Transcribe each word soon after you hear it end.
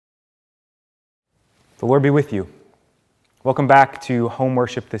The Lord be with you. Welcome back to home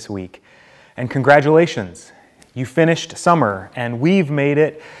worship this week. And congratulations, you finished summer, and we've made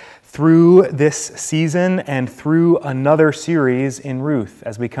it through this season and through another series in Ruth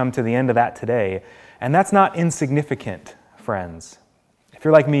as we come to the end of that today. And that's not insignificant, friends. If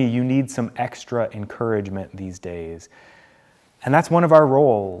you're like me, you need some extra encouragement these days. And that's one of our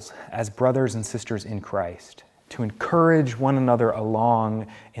roles as brothers and sisters in Christ, to encourage one another along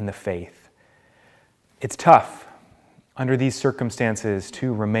in the faith. It's tough under these circumstances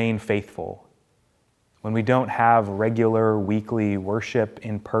to remain faithful when we don't have regular weekly worship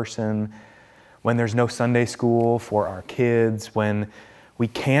in person, when there's no Sunday school for our kids, when we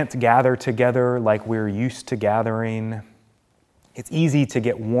can't gather together like we're used to gathering. It's easy to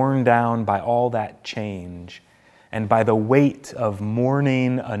get worn down by all that change and by the weight of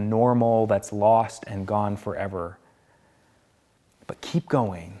mourning a normal that's lost and gone forever. But keep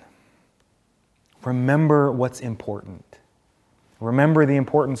going. Remember what's important. Remember the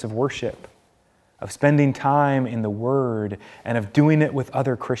importance of worship, of spending time in the Word, and of doing it with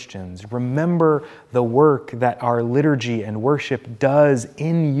other Christians. Remember the work that our liturgy and worship does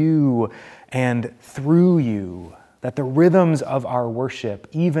in you and through you, that the rhythms of our worship,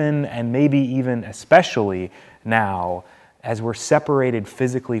 even and maybe even especially now, as we're separated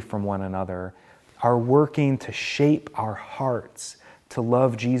physically from one another, are working to shape our hearts to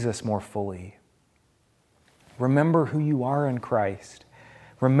love Jesus more fully. Remember who you are in Christ.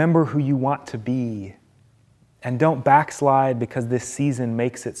 Remember who you want to be. And don't backslide because this season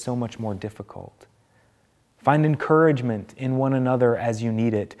makes it so much more difficult. Find encouragement in one another as you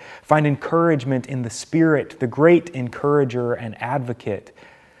need it. Find encouragement in the Spirit, the great encourager and advocate.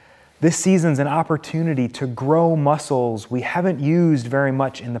 This season's an opportunity to grow muscles we haven't used very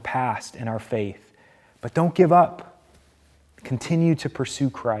much in the past in our faith. But don't give up. Continue to pursue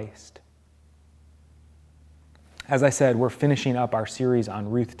Christ. As I said, we're finishing up our series on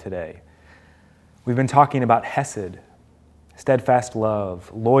Ruth today. We've been talking about Hesed, steadfast love,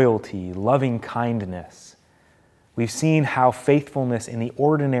 loyalty, loving kindness. We've seen how faithfulness in the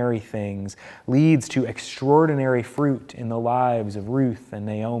ordinary things leads to extraordinary fruit in the lives of Ruth and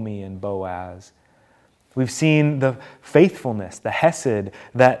Naomi and Boaz. We've seen the faithfulness, the Hesed,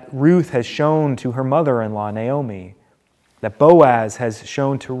 that Ruth has shown to her mother-in-law, Naomi, that Boaz has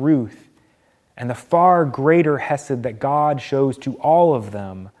shown to Ruth, and the far greater Hesed that God shows to all of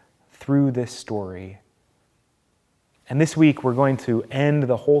them through this story. And this week we're going to end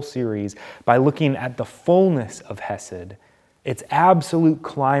the whole series by looking at the fullness of Hesed, its absolute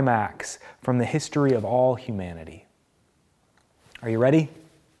climax from the history of all humanity. Are you ready?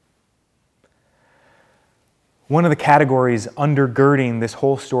 One of the categories undergirding this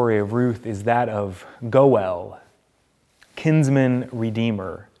whole story of Ruth is that of Goel, kinsman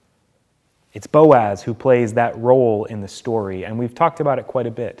redeemer. It's Boaz who plays that role in the story, and we've talked about it quite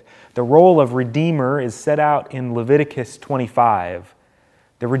a bit. The role of redeemer is set out in Leviticus 25.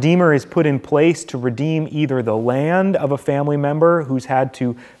 The redeemer is put in place to redeem either the land of a family member who's had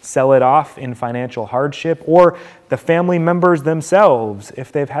to sell it off in financial hardship, or the family members themselves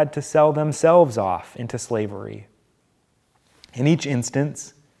if they've had to sell themselves off into slavery. In each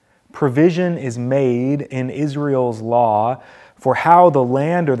instance, provision is made in Israel's law for how the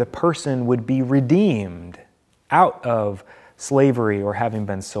land or the person would be redeemed out of slavery or having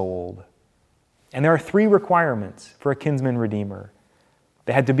been sold. And there are 3 requirements for a kinsman redeemer.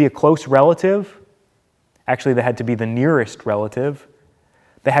 They had to be a close relative. Actually, they had to be the nearest relative.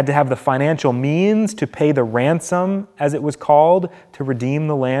 They had to have the financial means to pay the ransom, as it was called, to redeem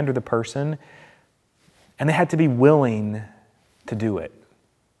the land or the person. And they had to be willing to do it.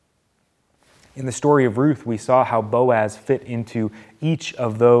 In the story of Ruth, we saw how Boaz fit into each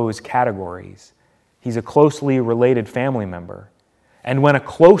of those categories. He's a closely related family member. And when a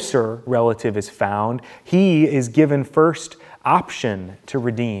closer relative is found, he is given first option to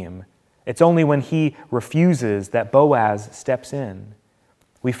redeem. It's only when he refuses that Boaz steps in.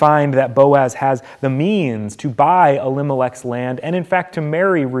 We find that Boaz has the means to buy Elimelech's land and, in fact, to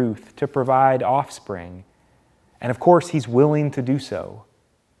marry Ruth to provide offspring. And, of course, he's willing to do so.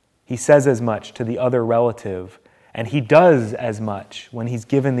 He says as much to the other relative, and he does as much when he's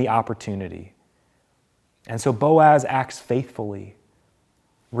given the opportunity. And so Boaz acts faithfully,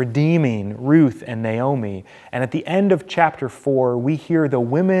 redeeming Ruth and Naomi. And at the end of chapter 4, we hear the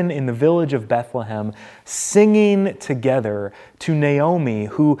women in the village of Bethlehem singing together to Naomi,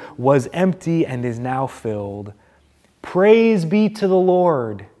 who was empty and is now filled. Praise be to the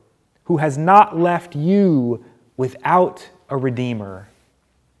Lord, who has not left you without a redeemer.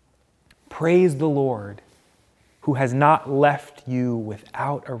 Praise the Lord, who has not left you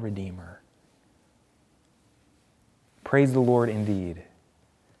without a redeemer. Praise the Lord indeed.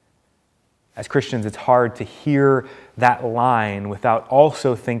 As Christians, it's hard to hear that line without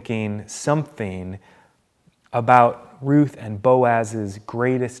also thinking something about Ruth and Boaz's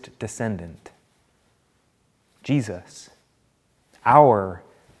greatest descendant, Jesus, our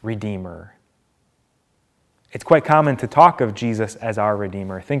Redeemer. It's quite common to talk of Jesus as our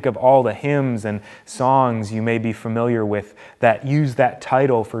Redeemer. Think of all the hymns and songs you may be familiar with that use that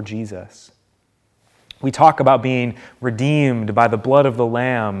title for Jesus. We talk about being redeemed by the blood of the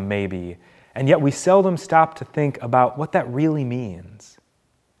Lamb, maybe, and yet we seldom stop to think about what that really means.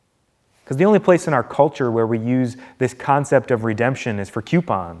 Because the only place in our culture where we use this concept of redemption is for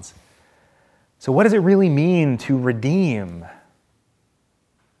coupons. So what does it really mean to redeem?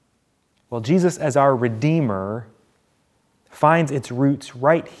 Well, Jesus as our Redeemer finds its roots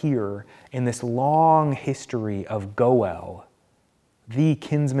right here in this long history of Goel, the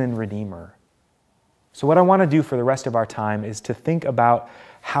kinsman redeemer. So what I want to do for the rest of our time is to think about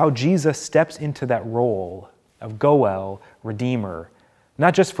how Jesus steps into that role of Goel, Redeemer,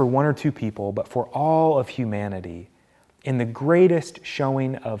 not just for one or two people, but for all of humanity, in the greatest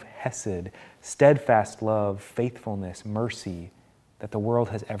showing of hesed, steadfast love, faithfulness, mercy that the world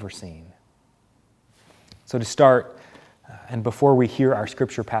has ever seen. So to start, and before we hear our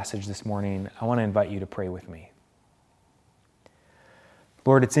scripture passage this morning, I want to invite you to pray with me.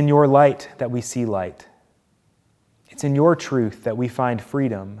 Lord, it's in your light that we see light. It's in your truth that we find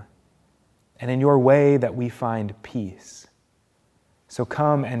freedom, and in your way that we find peace. So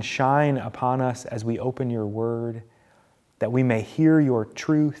come and shine upon us as we open your word, that we may hear your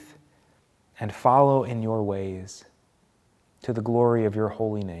truth and follow in your ways, to the glory of your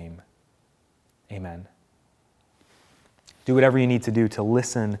holy name. Amen. Do whatever you need to do to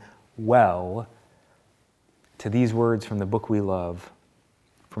listen well to these words from the book we love,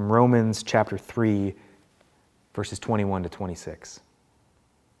 from Romans chapter 3, verses 21 to 26.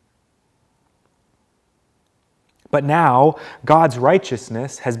 But now God's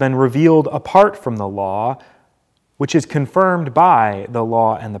righteousness has been revealed apart from the law, which is confirmed by the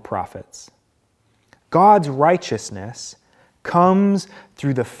law and the prophets. God's righteousness comes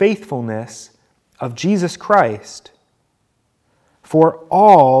through the faithfulness of Jesus Christ for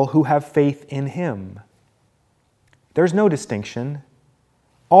all who have faith in him. There's no distinction.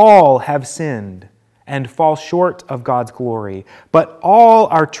 All have sinned and fall short of God's glory, but all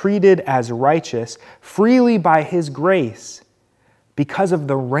are treated as righteous freely by his grace because of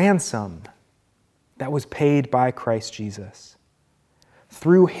the ransom that was paid by Christ Jesus.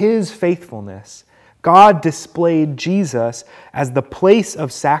 Through his faithfulness, God displayed Jesus as the place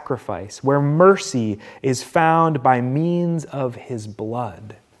of sacrifice where mercy is found by means of his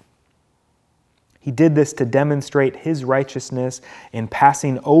blood. He did this to demonstrate his righteousness in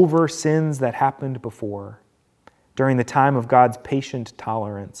passing over sins that happened before, during the time of God's patient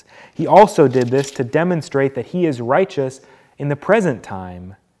tolerance. He also did this to demonstrate that he is righteous in the present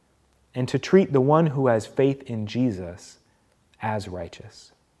time and to treat the one who has faith in Jesus as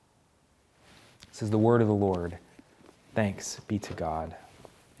righteous. This is the word of the Lord. Thanks be to God.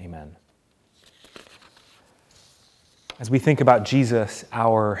 Amen. As we think about Jesus,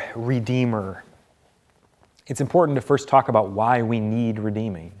 our Redeemer, it's important to first talk about why we need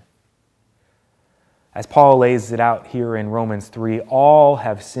redeeming. As Paul lays it out here in Romans 3, all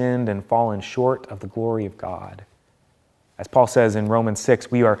have sinned and fallen short of the glory of God. As Paul says in Romans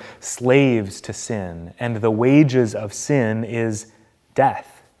 6, we are slaves to sin, and the wages of sin is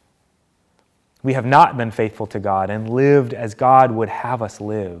death. We have not been faithful to God and lived as God would have us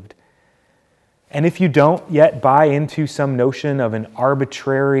lived. And if you don't yet buy into some notion of an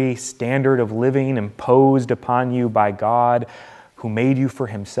arbitrary standard of living imposed upon you by God who made you for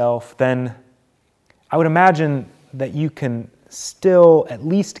himself, then I would imagine that you can still at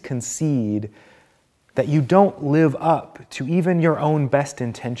least concede that you don't live up to even your own best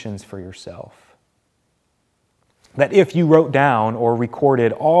intentions for yourself. That if you wrote down or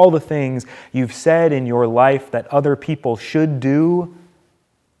recorded all the things you've said in your life that other people should do,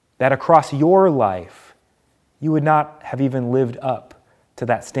 that across your life, you would not have even lived up to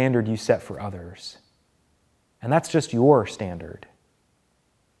that standard you set for others. And that's just your standard.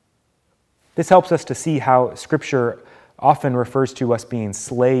 This helps us to see how Scripture often refers to us being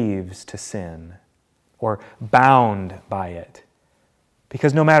slaves to sin or bound by it.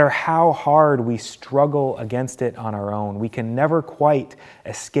 Because no matter how hard we struggle against it on our own, we can never quite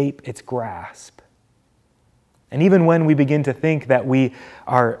escape its grasp. And even when we begin to think that we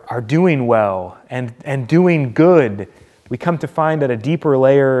are doing well and doing good, we come to find at a deeper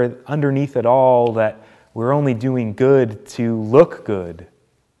layer underneath it all that we're only doing good to look good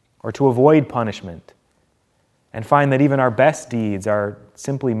or to avoid punishment. and find that even our best deeds are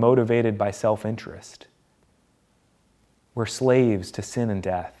simply motivated by self-interest. We're slaves to sin and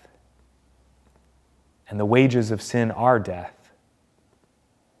death, and the wages of sin are death.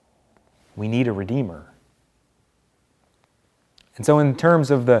 We need a Redeemer. And so in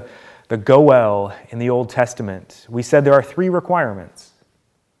terms of the Goel in the Old Testament, we said there are 3 requirements.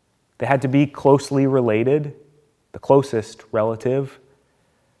 They had to be closely related, the closest relative.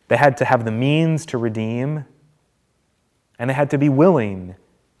 They had to have the means to redeem, and they had to be willing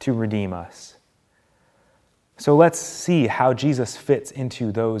to redeem us. So let's see how Jesus fits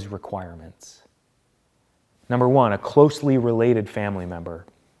into those requirements. Number 1, a closely related family member.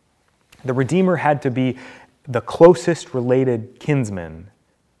 The Redeemer had to be the closest related kinsman.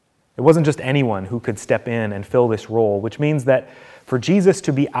 It wasn't just anyone who could step in and fill this role, which means that for Jesus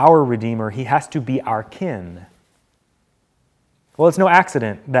to be our Redeemer, he has to be our kin. Well, it's no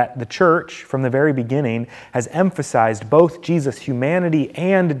accident that the church, from the very beginning, has emphasized both Jesus' humanity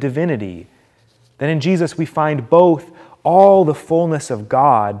and divinity. That in Jesus we find both all the fullness of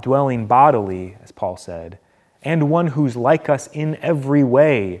God dwelling bodily, as Paul said, and one who's like us in every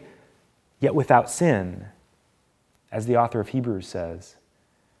way, yet without sin, as the author of Hebrews says.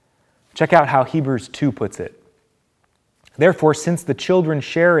 Check out how Hebrews 2 puts it. Therefore, since the children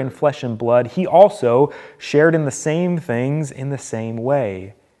share in flesh and blood, he also shared in the same things in the same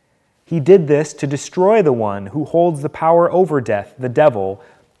way. He did this to destroy the one who holds the power over death, the devil,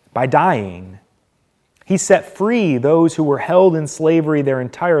 by dying. He set free those who were held in slavery their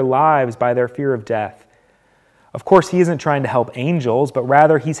entire lives by their fear of death. Of course, he isn't trying to help angels, but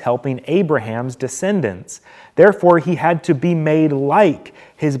rather he's helping Abraham's descendants. Therefore, he had to be made like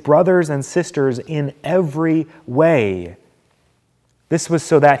his brothers and sisters in every way. This was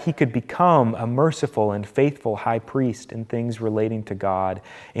so that he could become a merciful and faithful high priest in things relating to God,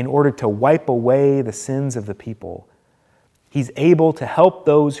 in order to wipe away the sins of the people. He's able to help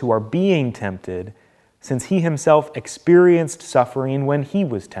those who are being tempted, since he himself experienced suffering when he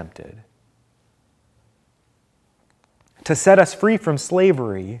was tempted. To set us free from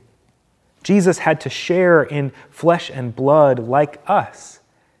slavery, Jesus had to share in flesh and blood like us.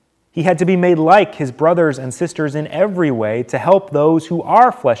 He had to be made like his brothers and sisters in every way to help those who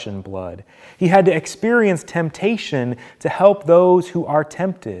are flesh and blood. He had to experience temptation to help those who are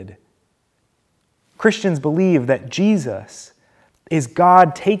tempted. Christians believe that Jesus is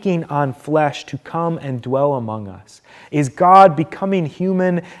God taking on flesh to come and dwell among us, is God becoming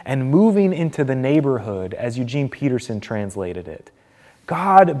human and moving into the neighborhood, as Eugene Peterson translated it.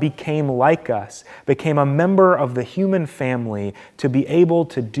 God became like us, became a member of the human family to be able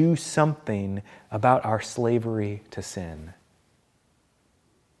to do something about our slavery to sin.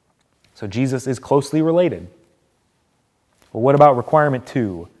 So Jesus is closely related. Well, what about requirement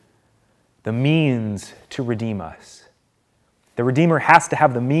 2? The means to redeem us. The Redeemer has to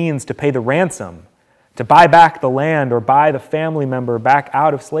have the means to pay the ransom, to buy back the land or buy the family member back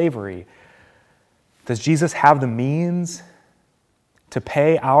out of slavery. Does Jesus have the means to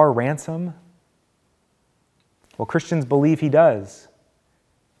pay our ransom? Well, Christians believe he does.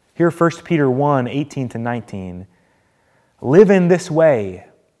 Here, 1 Peter 1, 18-19. Live in this way,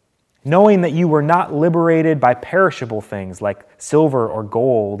 knowing that you were not liberated by perishable things like silver or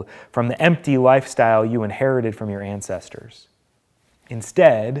gold from the empty lifestyle you inherited from your ancestors.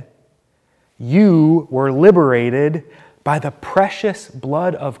 Instead, you were liberated by the precious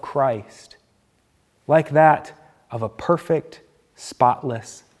blood of Christ, like that of a perfect,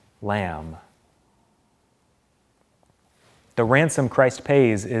 spotless lamb. The ransom Christ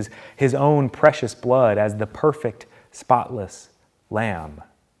pays is his own precious blood as the perfect, spotless lamb.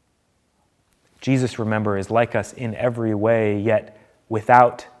 Jesus, remember, is like us in every way, yet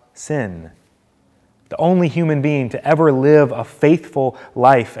without sin. The only human being to ever live a faithful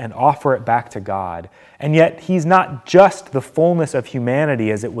life and offer it back to God. And yet, he's not just the fullness of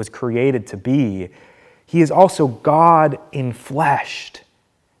humanity as it was created to be. He is also God enfleshed.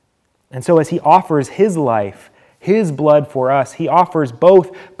 And so as he offers his life, his blood for us, he offers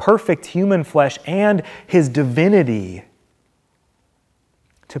both perfect human flesh and his divinity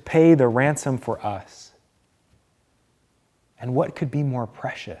to pay the ransom for us. And what could be more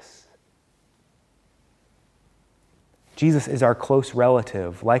precious? Jesus is our close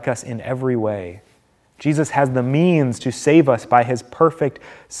relative, like us in every way. Jesus has the means to save us by his perfect,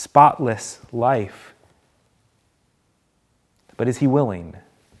 spotless life. But is he willing?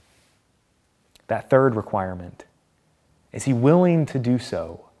 That third requirement. Is he willing to do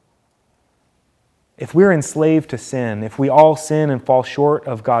so? If we're enslaved to sin, if we all sin and fall short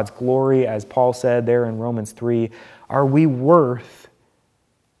of God's glory, as Paul said there in Romans 3, are we worth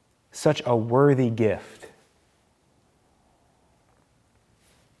such a worthy gift?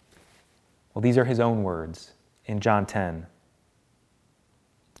 Well, these are his own words in John 10.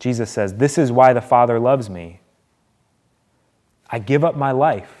 Jesus says, "This is why the Father loves me. I give up my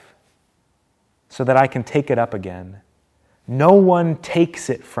life so that I can take it up again. No one takes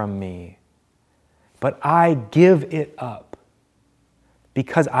it from me, but I give it up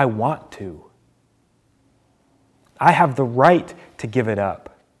because I want to. I have the right to give it up,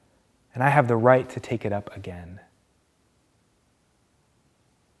 and I have the right to take it up again."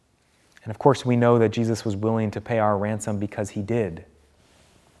 And of course, we know that Jesus was willing to pay our ransom because he did.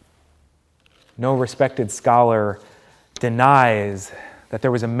 No respected scholar denies that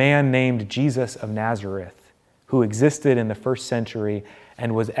there was a man named Jesus of Nazareth who existed in the first century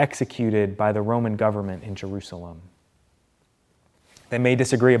and was executed by the Roman government in Jerusalem. They may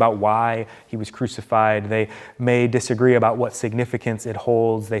disagree about why he was crucified. They may disagree about what significance it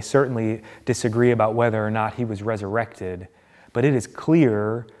holds. They certainly disagree about whether or not he was resurrected. But it is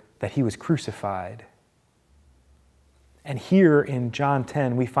clear that he was crucified. And here in John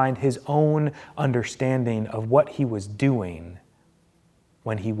 10, we find his own understanding of what he was doing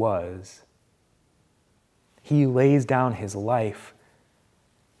when he was. He lays down his life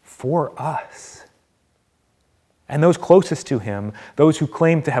for us. And those closest to him, those who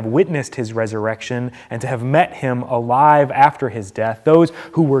claim to have witnessed his resurrection and to have met him alive after his death, those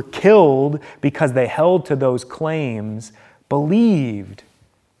who were killed because they held to those claims, believed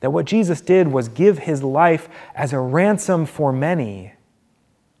that what Jesus did was give his life as a ransom for many.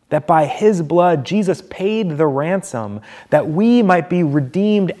 That by his blood, Jesus paid the ransom that we might be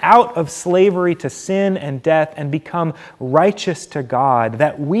redeemed out of slavery to sin and death and become righteous to God.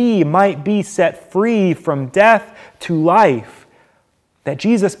 That we might be set free from death to life. That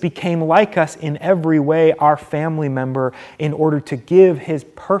Jesus became like us in every way, our family member, in order to give his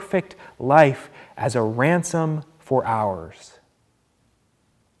perfect life as a ransom for ours.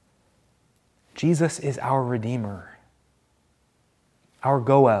 Jesus is our Redeemer, our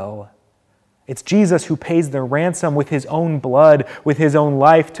Goel. It's Jesus who pays the ransom with his own blood, with his own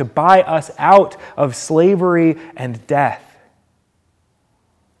life, to buy us out of slavery and death.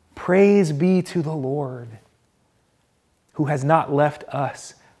 Praise be to the Lord, who has not left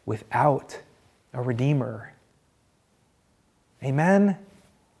us without a Redeemer. Amen?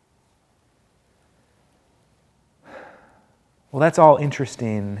 Well, that's all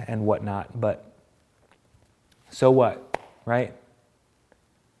interesting and whatnot, but so what, right?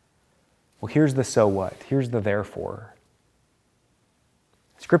 Well, here's the so what. Here's the therefore.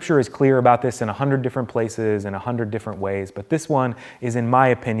 Scripture is clear about this in 100 different places in 100 different ways, but this one is, in my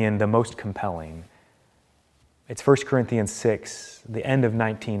opinion, the most compelling. It's 1 Corinthians 6, the end of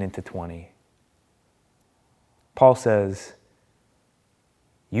 19 into 20. Paul says,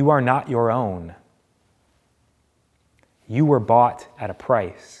 "You are not your own. You were bought at a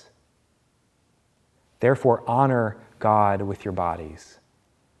price. Therefore, honor God with your bodies.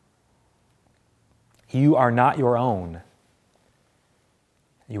 You are not your own.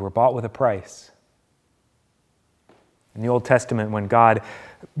 You were bought with a price." In the Old Testament, when God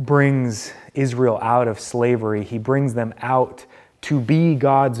brings Israel out of slavery, he brings them out to be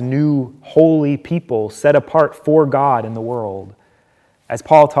God's new holy people, set apart for God in the world. As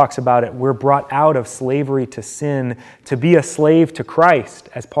Paul talks about it, we're brought out of slavery to sin to be a slave to Christ,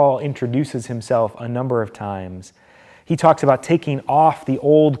 as Paul introduces himself a number of times. He talks about taking off the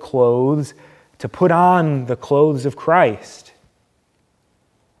old clothes to put on the clothes of Christ.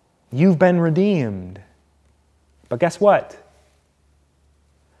 You've been redeemed. But guess what?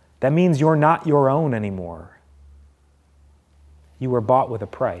 That means you're not your own anymore. You were bought with a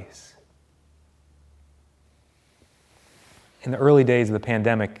price. In the early days of the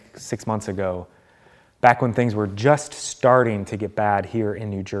pandemic 6 months ago, back when things were just starting to get bad here in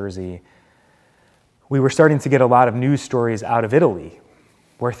New Jersey, we were starting to get a lot of news stories out of Italy,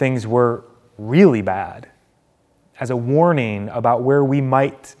 where things were really bad, as a warning about where we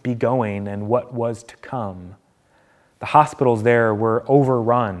might be going and what was to come. The hospitals there were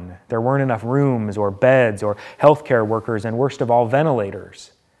overrun. There weren't enough rooms or beds or healthcare workers, and worst of all,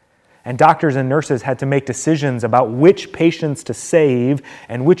 ventilators. And doctors and nurses had to make decisions about which patients to save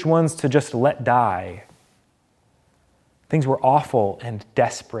and which ones to just let die. Things were awful and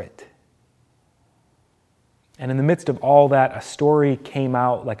desperate. And in the midst of all that, a story came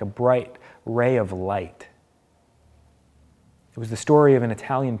out like a bright ray of light. It was the story of an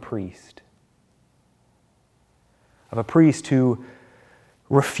Italian priest, of a priest who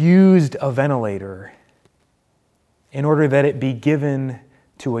refused a ventilator in order that it be given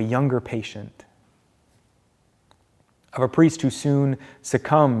to a younger patient, of a priest who soon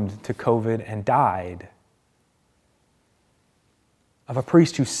succumbed to COVID and died, of a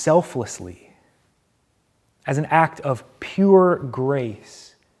priest who selflessly as an act of pure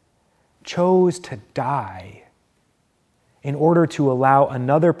grace, chose to die in order to allow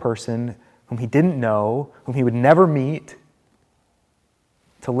another person whom he didn't know, whom he would never meet,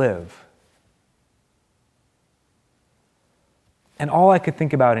 to live. And all I could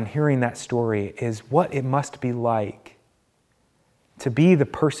think about in hearing that story is what it must be like to be the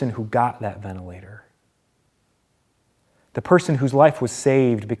person who got that ventilator. The person whose life was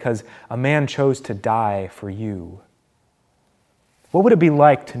saved because a man chose to die for you. What would it be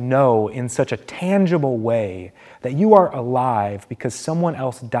like to know in such a tangible way that you are alive because someone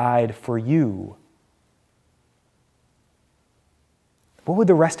else died for you? What would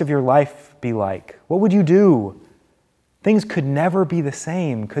the rest of your life be like? What would you do? Things could never be the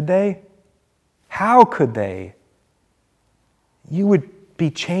same, could they? How could they? You would be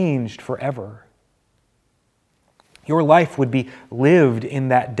changed forever. Your life would be lived in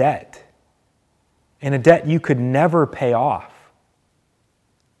that debt, in a debt you could never pay off.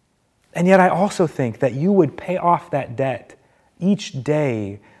 And yet I also think that you would pay off that debt each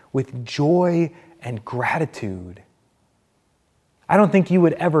day with joy and gratitude. I don't think you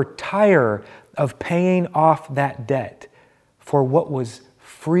would ever tire of paying off that debt for what was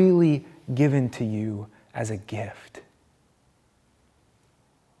freely given to you as a gift.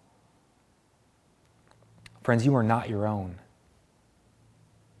 Friends, you are not your own.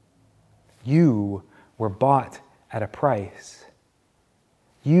 You were bought at a price.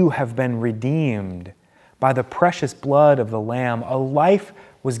 You have been redeemed by the precious blood of the Lamb. A life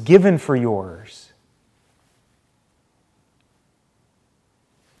was given for yours.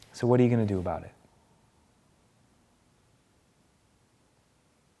 So what are you going to do about it?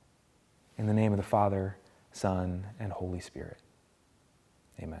 In the name of the Father, Son, and Holy Spirit.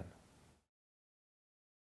 Amen.